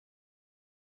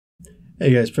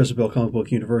Hey guys, Professor Bill, Comic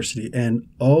Book University, and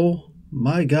oh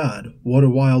my god, what a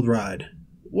wild ride.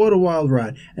 What a wild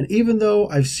ride. And even though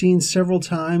I've seen several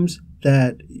times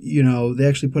that, they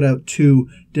actually put out two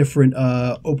different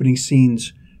opening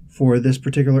scenes for this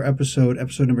particular episode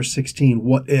number 16,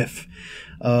 What If,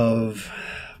 of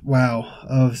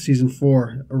season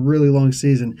 4, a really long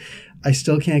season, I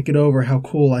still can't get over how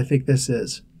cool I think this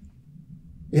is.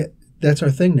 Yeah, that's our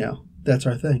thing now. That's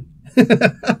our thing.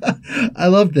 I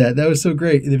loved that. That was so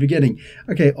great in the beginning.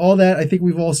 Okay, all that, I think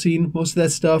we've all seen most of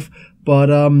that stuff,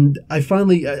 but I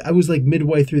was like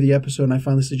midway through the episode and I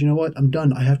finally said, you know what, I'm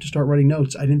done. I have to start writing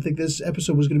notes. I didn't think this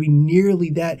episode was going to be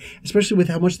nearly that, especially with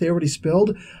how much they already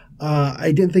spilled.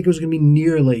 I didn't think it was going to be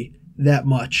nearly that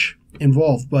much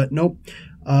involved, but nope.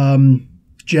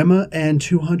 Gemma and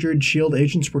 200 S.H.I.E.L.D.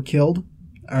 agents were killed.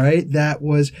 All right, that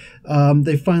was,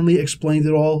 they finally explained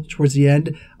it all towards the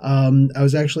end. I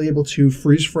was actually able to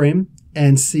freeze frame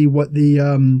and see what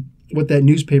what that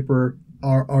newspaper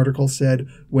article said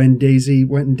when Daisy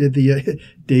went and did the,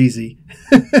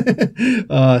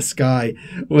 Sky,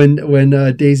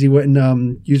 when Daisy went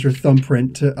and used her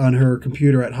thumbprint on her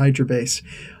computer at Hydra Base.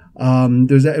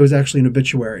 It was actually an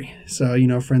obituary. So,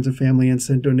 friends and family and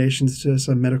sent donations to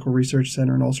some medical research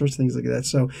center and all sorts of things like that.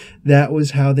 So that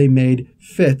was how they made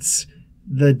Fitz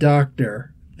the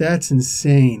doctor. That's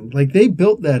insane. Like, they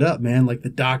built that up, man. Like, the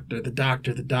doctor.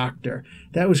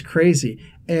 That was crazy.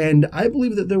 And I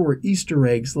believe that there were Easter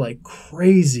eggs like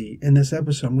crazy in this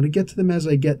episode. I'm going to get to them as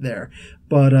I get there.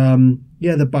 But,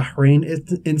 yeah, the Bahrain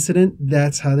incident,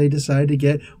 that's how they decided to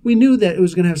get. We knew that it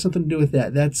was going to have something to do with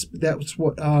that. That's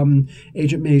what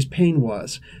Agent May's pain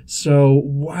was. So,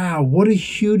 wow, what a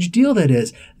huge deal that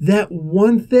is. That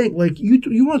one thing, like,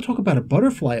 you want to talk about a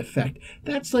butterfly effect.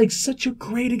 That's like such a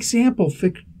great example,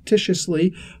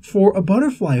 fictitiously, for a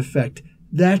butterfly effect.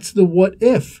 That's the what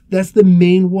if. That's the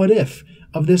main what if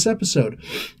of this episode.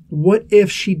 What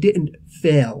if she didn't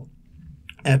fail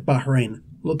at Bahrain?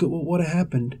 Look at what would have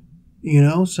happened.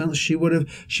 So she would have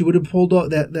pulled off,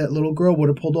 that little girl would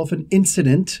have pulled off an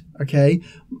incident, okay?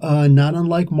 Not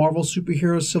unlike Marvel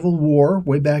Superhero Civil War,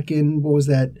 way back in, what was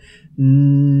that,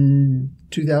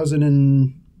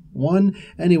 2001?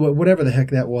 Anyway, whatever the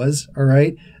heck that was, all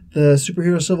right? The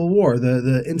Superhero Civil War,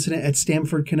 the incident at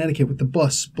Stamford, Connecticut with the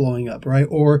bus blowing up, right?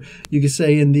 Or you could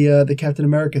say in the Captain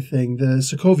America thing, the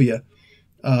Sokovia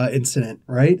incident,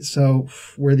 right? So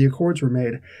where the Accords were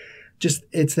made. Just,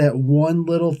 it's that one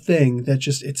little thing that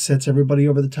just, it sets everybody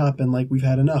over the top and like, we've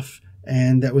had enough.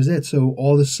 And that was it. So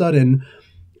all of a sudden,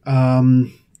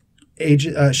 S.H.I.E.L.D.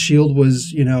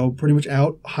 was, pretty much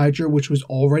out. Hydra, which was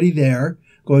already there,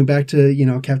 going back to,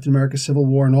 Captain America Civil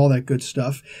War and all that good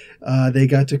stuff. They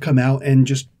got to come out and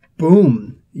just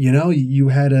boom, you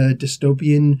had a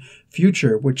dystopian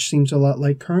future, which seems a lot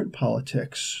like current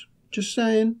politics. Just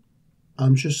saying.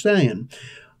 I'm just saying.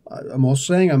 I'm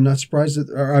also saying I'm surprised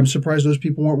those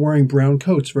people weren't wearing brown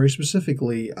coats, very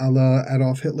specifically, a la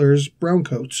Adolf Hitler's brown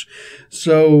coats.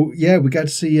 So, yeah, we got to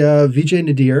see Vijay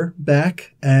Nadir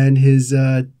back, and his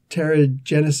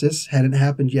Terrigenesis hadn't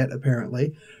happened yet,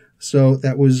 apparently. So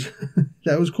that was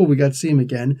that was cool. We got to see him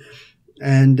again.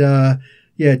 And,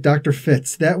 yeah, Dr.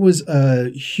 Fitz, that was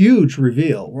a huge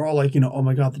reveal. We're all like, oh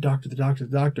my God, the doctor.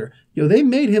 They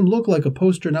made him look like a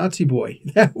poster Nazi boy.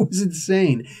 That was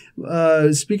insane.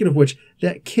 Speaking of which,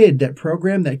 that kid, I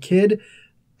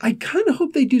kind of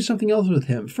hope they do something else with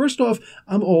him. First off,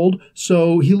 I'm old,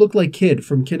 so he looked like Kid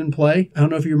from Kid and Play. I don't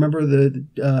know if you remember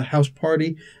the house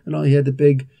party and all. He had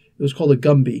it was called a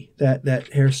Gumby, that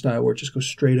hairstyle where it just goes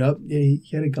straight up. Yeah, he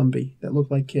had a Gumby that looked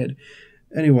like Kid.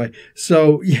 Anyway,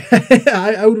 so yeah,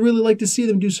 I would really like to see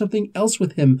them do something else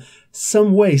with him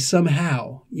some way,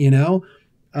 somehow,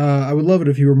 I would love it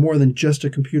if he were more than just a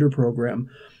computer program.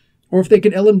 Or if they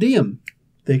could LMD him.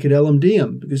 They could LMD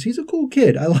him because he's a cool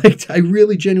kid. I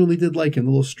really genuinely did like him,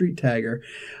 the little street tagger.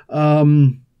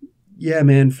 Yeah,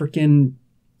 man, freaking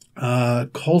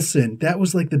Coulson. That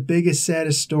was like the biggest,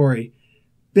 saddest story.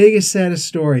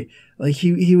 Like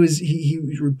he was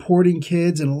reporting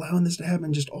kids and allowing this to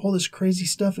happen, just all this crazy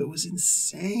stuff. It was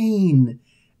insane.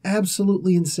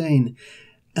 Absolutely insane.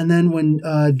 And then when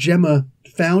Gemma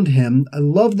found him, I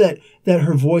love that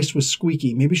her voice was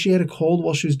squeaky. Maybe she had a cold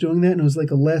while she was doing that and it was like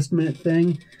a last minute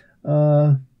thing.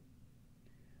 Timo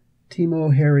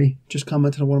Harry just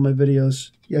commented on one of my videos.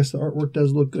 Yes, the artwork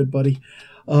does look good, buddy.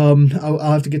 I'll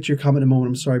have to get to your comment in a moment.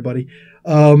 I'm sorry, buddy.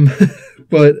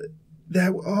 But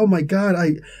that, oh my God,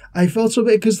 I felt so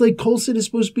bad because like Coulson is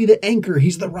supposed to be the anchor.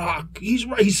 He's the rock. He's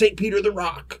St. Peter the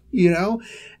Rock,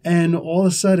 And all of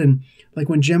a sudden, like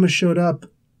when Gemma showed up,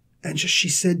 and just she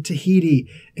said Tahiti,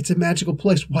 it's a magical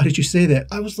place. Why did you say that?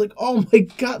 I was like, oh my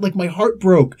God, like my heart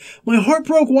broke. My heart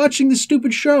broke watching this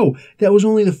stupid show. That was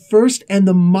only the first and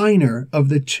the minor of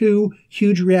the two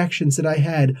huge reactions that I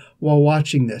had while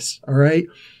watching this. All right,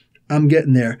 I'm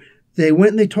getting there. They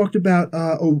went and they talked about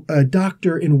a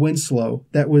doctor in Winslow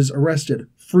that was arrested,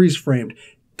 freeze framed.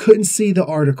 Couldn't see the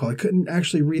article. I couldn't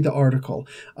actually read the article.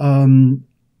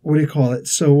 What do you call it?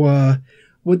 So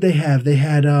what'd they have? They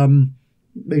had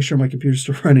make sure my computer's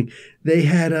still running. They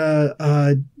had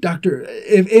a doctor.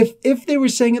 If they were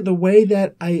saying it the way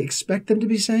that I expect them to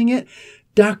be saying it,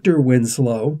 Dr.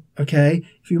 Winslow, okay?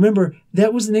 If you remember,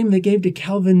 that was the name they gave to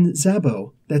Calvin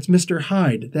Zabo. That's Mr.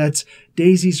 Hyde. That's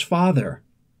Daisy's father,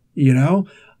 you know?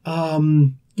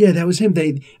 Yeah, that was him.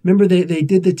 They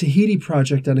did the Tahiti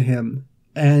project on him.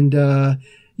 And,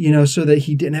 you know, so that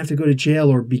he didn't have to go to jail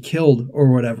or be killed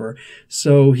or whatever.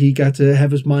 So he got to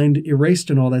have his mind erased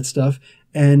and all that stuff.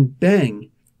 And bang,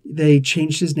 they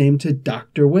changed his name to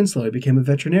Dr. Winslow. He became a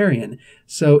veterinarian.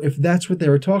 So if that's what they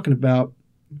were talking about,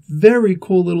 very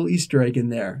cool little Easter egg in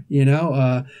there. You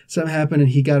know, something happened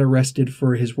and he got arrested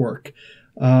for his work.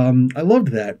 I loved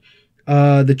that.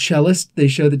 The cellist, they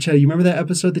showed the cello. You remember that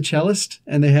episode, The Cellist?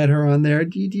 And they had her on there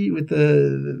with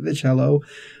the cello.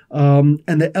 And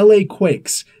the LA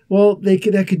Quakes. Well,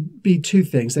 that could be two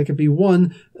things. That could be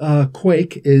one,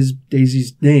 Quake is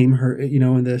Daisy's name, her, you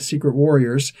know, in the Secret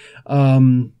Warriors.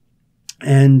 And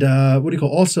what do you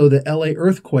call also the LA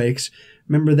Earthquakes?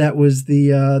 Remember that was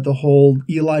the whole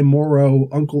Eli Morrow,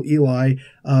 Uncle Eli,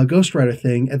 Ghost Rider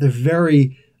thing at the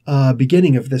very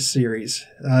beginning of this series.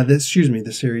 This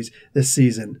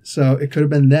season. So it could have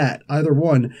been that. Either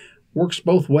one works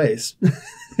both ways,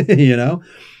 you know.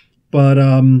 But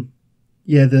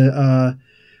yeah,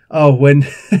 when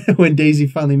when Daisy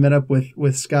finally met up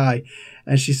with Sky,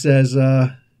 and she says,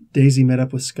 Daisy met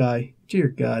up with Sky. Dear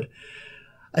God.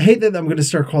 I hate that I'm going to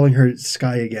start calling her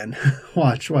Sky again.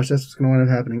 Watch, that's what's going to wind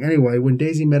up happening. Anyway, when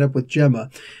Daisy met up with Gemma,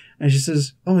 and she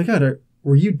says, oh my God,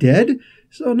 were you dead?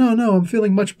 So no, I'm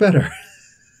feeling much better.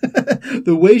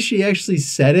 The way she actually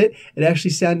said it, it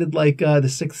actually sounded like The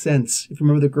Sixth Sense. If you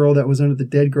remember the girl that was under the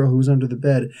dead girl who was under the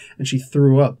bed, and she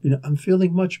threw up. You know, I'm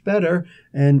feeling much better.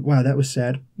 And wow, that was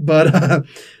sad. But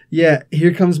yeah,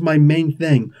 here comes my main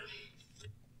thing.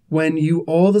 When you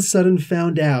all of a sudden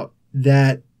found out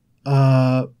that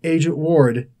Agent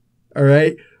Ward, all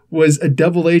right, was a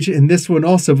double agent in this one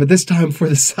also, but this time for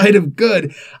the side of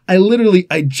good.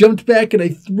 I jumped back and I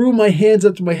threw my hands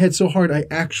up to my head so hard I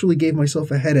actually gave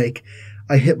myself a headache.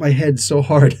 I hit my head so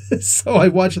hard. So I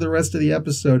watched the rest of the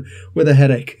episode with a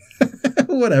headache.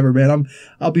 Whatever, man.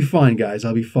 I'll be fine, guys.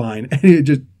 I'll be fine.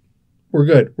 And we're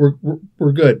good.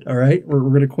 We're good. All right. We're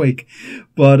gonna quake.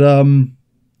 But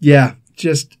yeah,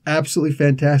 just absolutely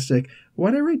fantastic.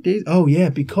 Why did I write Daisy? Oh yeah,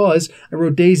 because I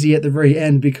wrote Daisy at the very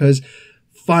end because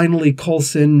finally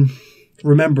Coulson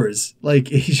remembers. Like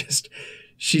Daisy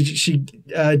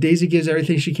gives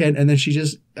everything she can, and then she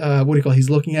just he's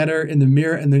looking at her in the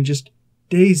mirror, and then just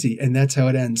Daisy, and that's how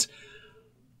it ends.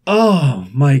 Oh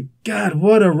my God,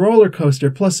 what a roller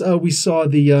coaster. Plus we saw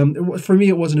for me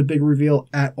it wasn't a big reveal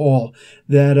at all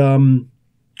that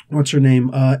what's her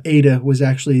name? Ada was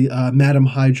actually Madam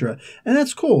Hydra. And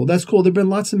that's cool. That's cool. There've been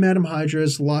lots of Madam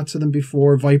Hydras, lots of them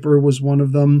before. Viper was one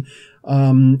of them.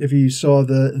 If you saw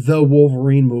the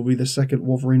Wolverine movie, the second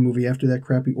Wolverine movie after that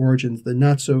crappy Origins, the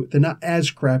not as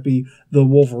crappy The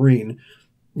Wolverine.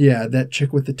 Yeah, that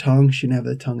chick with the tongue, she didn't have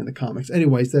the tongue in the comics.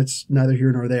 Anyways, that's neither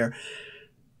here nor there.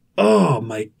 Oh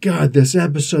my God, this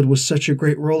episode was such a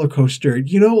great roller coaster.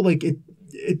 You know, like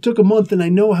it took a month, and I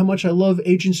know how much I love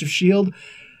Agents of S.H.I.E.L.D.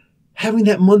 Having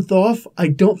that month off, I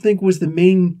don't think was the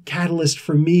main catalyst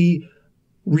for me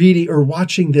reading or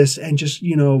watching this and just,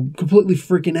 you know, completely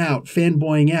freaking out,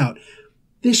 fanboying out.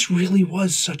 This really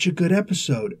was such a good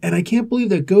episode. And I can't believe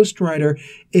that Ghost Rider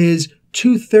is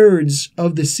 2/3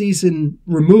 of the season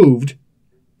removed.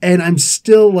 And I'm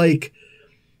still like,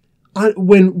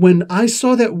 when I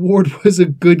saw that Ward was a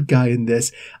good guy in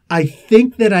this, I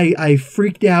think that I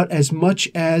freaked out as much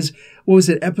as, what was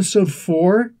it, episode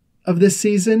 4 of this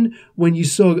season, when you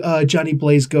saw Johnny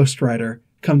Blaze Ghost Rider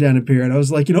come down and appear. And I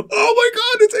was like, you know, oh my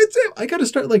God, it's him. I got to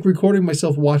start like recording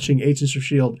myself watching Agents of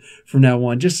S.H.I.E.L.D. from now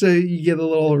on, just so you get the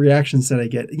little reactions that I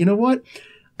get. You know what?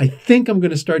 I think I'm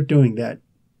going to start doing that.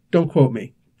 Don't quote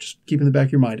me. Just keep in the back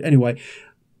of your mind. Anyway,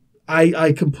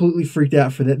 I completely freaked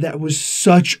out for that. That was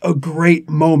such a great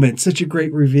moment, such a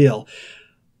great reveal.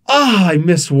 I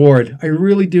miss Ward. I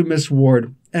really do miss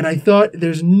Ward. And I thought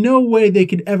there's no way they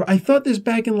could ever, I thought this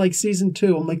back in like season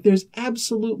 2. I'm like, there's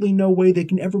absolutely no way they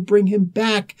can ever bring him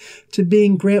back to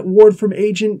being Grant Ward from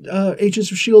Agents of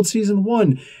S.H.I.E.L.D. season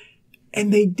 1.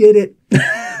 And they did it.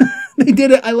 They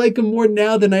did it. I like him more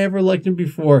now than I ever liked him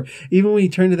before. Even when he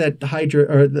turned to that Hydra,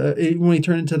 or even when he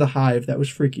turned into the Hive, that was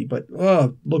freaky. But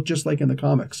looked just like in the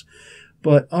comics.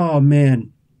 But oh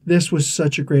man, this was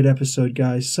such a great episode,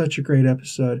 guys. Such a great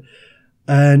episode.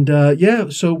 And yeah,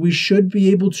 so we should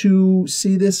be able to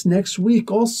see this next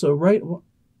week also, right? Well,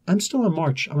 I'm still in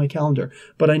March on my calendar,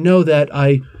 but I know that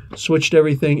I switched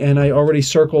everything and I already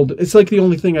circled. It's like the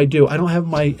only thing I do. I don't have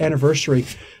my anniversary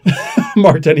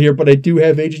marked on here, but I do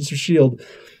have Agents of S.H.I.E.L.D.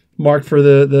 marked for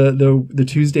the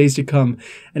Tuesdays to come.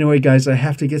 Anyway, guys, I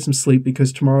have to get some sleep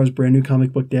because tomorrow is brand new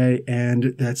comic book day,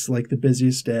 and that's like the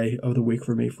busiest day of the week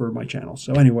for me for my channel.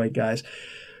 So anyway, guys,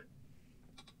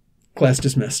 class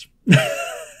dismissed.